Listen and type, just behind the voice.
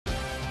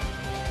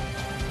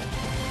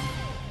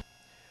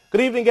Good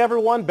evening,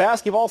 everyone.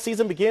 Basketball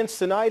season begins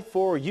tonight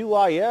for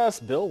UIS.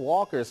 Bill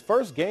Walker's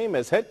first game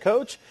as head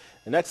coach.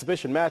 An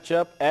exhibition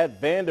matchup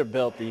at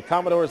Vanderbilt. The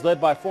Commodores led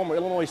by former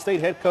Illinois State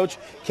head coach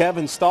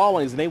Kevin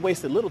Stallings, and they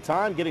wasted little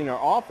time getting their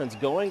offense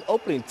going.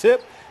 Opening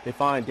tip, they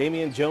find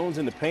Damian Jones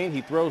in the paint. He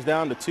throws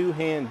down the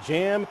two-hand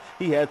jam.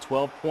 He had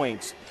 12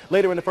 points.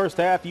 Later in the first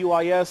half,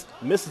 UIS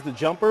misses the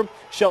jumper.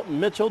 Shelton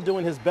Mitchell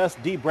doing his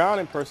best D. Brown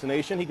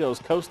impersonation. He goes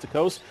coast to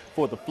coast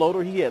for the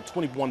floater. He had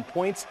 21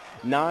 points,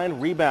 9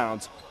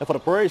 rebounds. And for the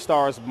Prairie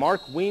Stars,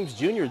 Mark Weems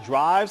Jr.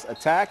 drives,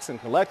 attacks, and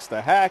collects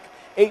the hack.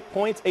 8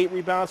 points, 8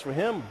 rebounds for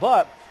him,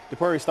 but the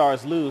Prairie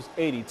Stars lose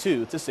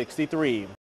 82-63.